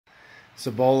It's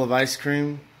a bowl of ice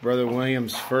cream. Brother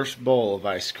William's first bowl of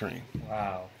ice cream.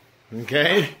 Wow.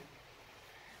 Okay?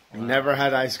 You've Wow. never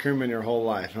had ice cream in your whole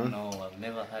life, huh? No, I've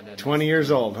never had an 20 ice years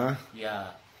cream. old, huh? Yeah,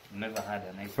 I've never had an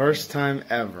ice cream. First time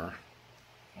ever.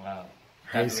 Wow.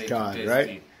 Praise Can't wait to God, taste right?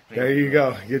 it. There Praise you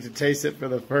God. go. You get to taste it for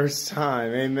the first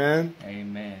time. Amen?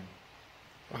 Amen.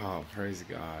 Oh, praise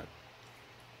God.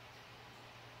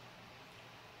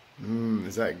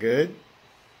 Is that good?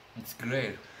 It's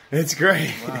great. It's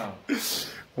great. Wow.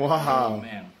 Wow.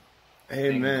 Amen.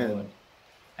 Thank Amen. God.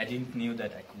 I didn't knew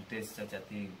that I could taste such a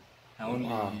thing. I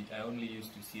only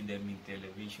used to see them in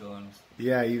televisions,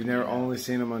 Yeah, you've never Yeah. only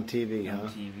seen them on TV, on huh?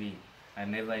 TV. I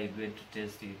never agreed to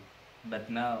taste it. But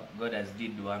now God has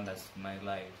did wonders in my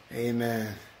life.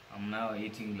 Amen. I'm now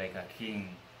eating like a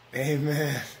king.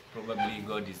 Amen. Probably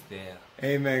God is there.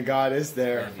 Amen. God is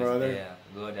there, God brother. is there.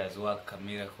 God has worked a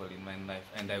miracle in my life,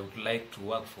 and I would like to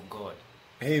work for God.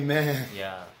 Amen.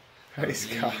 Yeah. Praise I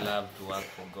really God. love to work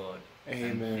for God.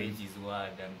 Amen. And preach His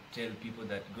word and tell people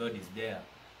that God is there.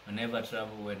 Whenever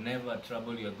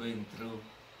trouble you're going through,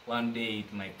 one day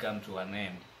it might come to an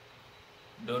end.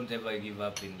 Don't ever give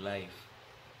up in life.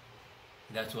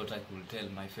 That's what I could tell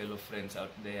my fellow friends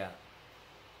out there.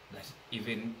 That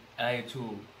even I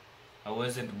too, I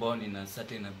wasn't born in a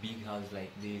big house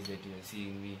like this that you're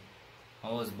seeing me.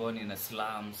 I was born in a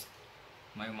slums.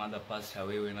 My mother passed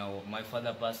away my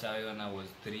father passed away when I was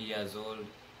 3 years old.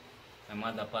 My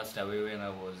mother passed away when I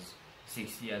was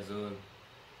 6 years old.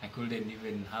 I couldn't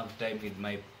even have time with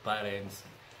my parents.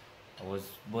 I was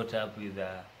brought up with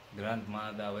a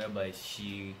grandmother whereby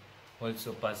she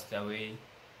also passed away.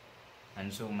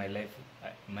 And so my life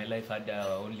had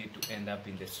only to end up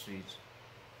in the street.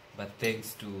 But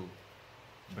thanks to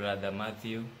Brother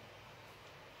Matthew,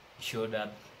 he showed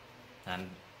up and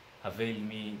availed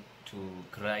me to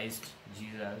Christ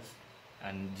Jesus,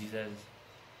 and Jesus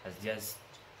has just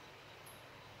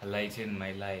lightened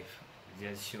my life,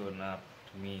 just shown up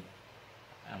to me.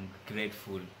 I'm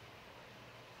grateful.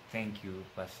 Thank you,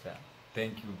 Pastor.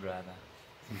 Thank you, brother.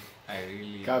 I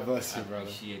really God bless you, brother.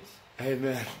 appreciate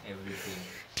Amen. everything.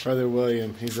 Brother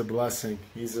William, he's a blessing.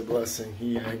 He's a blessing.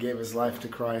 He gave his life to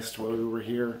Christ while we were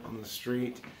here on the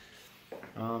street.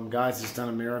 God's just done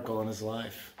a miracle in his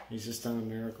life. He's just done a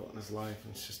miracle in his life.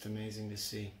 It's just amazing to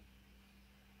see.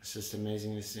 It's just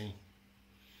amazing to see.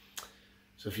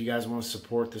 So if you guys want to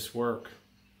support this work,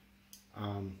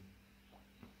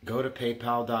 go to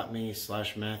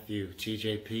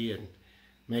paypal.me/MatthewTJP and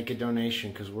make a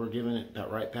donation, because we're giving it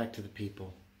right back to the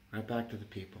people. Right back to the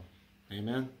people.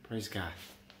 Amen. Praise God.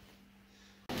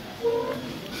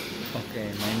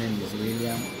 Okay, my name is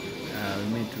William. We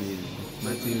met with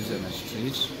Matthews on the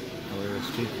street. I was a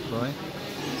street boy.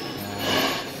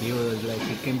 He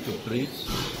came to preach.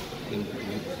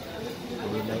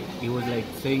 He was like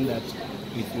saying that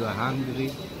if you are hungry,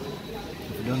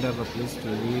 if you don't have a place to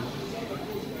live,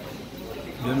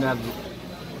 if you don't have a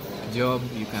job,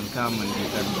 you can come and you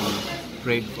can be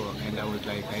prayed for. And I was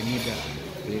like, I need a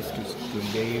place to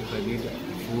live, I need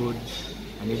food,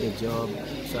 I need a job.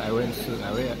 So I went so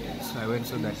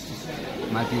that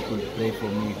Matthew could pray for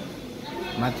me.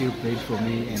 Matthew prayed for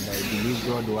me, and I believe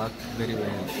God worked very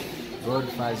well. God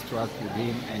first worked with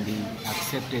him, and he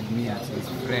accepted me as his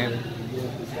friend,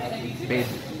 paid,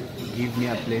 give me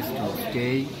a place to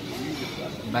stay,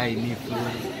 buy me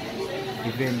food,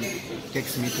 even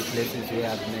takes me to places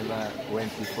where I've never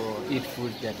went before, eat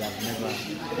food that I've never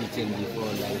eaten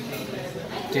before, like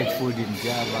take food in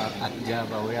at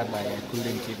Java, whereby I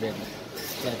couldn't even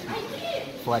start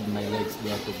forward my legs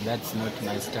there, because that's not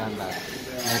my standard.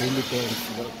 I really thanks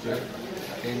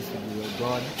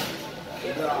God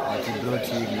that he brought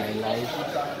you in my life,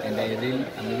 and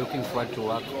I'm looking forward to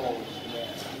work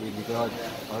with God,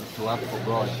 or to work for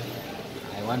God.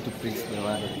 I want to preach the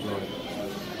word of God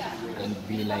and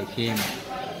be like him,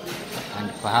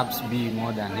 and perhaps be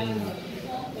more than him.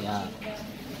 Yeah.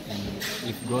 And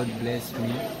if God bless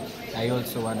me, I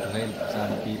also want to help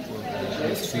some people,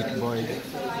 the street boys,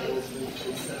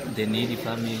 the needy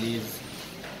families,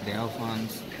 the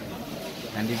orphans,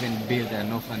 and even build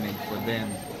an orphanage for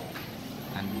them,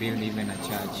 and build even a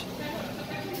church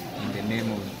in the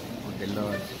name of the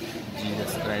Lord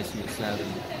Jesus Christ, we serve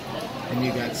him. And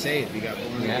you got saved. You got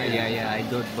born again. Yeah. I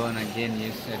got born again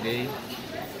yesterday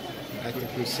At the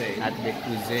crusade. at the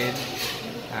crusade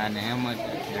and Rema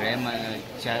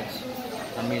Church,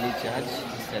 Family Church.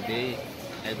 Yesterday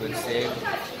I got saved.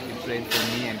 He prayed for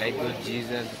me, and I got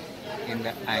Jesus, and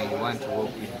I want to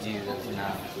walk with Jesus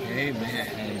now. Amen.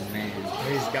 Amen.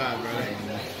 Praise God, brother.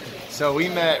 Amen. So we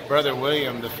met Brother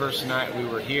William the first night we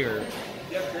were here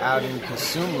out in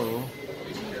Kisumu.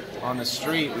 on the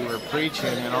street. We were preaching,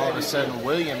 and all of a sudden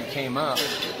William came up.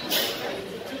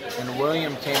 And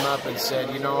William came up and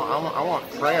said, you know, I want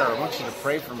prayer. I want you to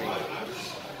pray for me.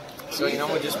 So, you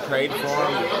know, we just prayed for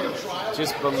him.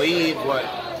 Just believed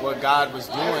what God was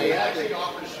doing.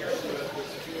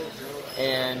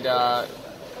 And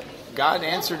God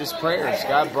answered his prayers.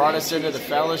 God brought us into the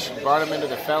fellowship, brought him into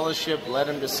the fellowship, led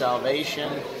him to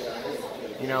salvation.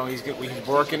 You know, he's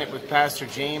working it with Pastor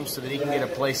James so that he can get a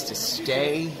place to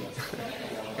stay.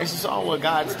 This is all what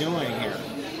God's doing here.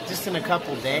 Just in a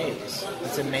couple days.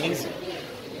 It's amazing.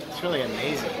 It's really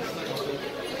amazing.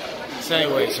 So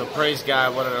anyway, so praise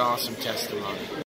God. What an awesome testimony.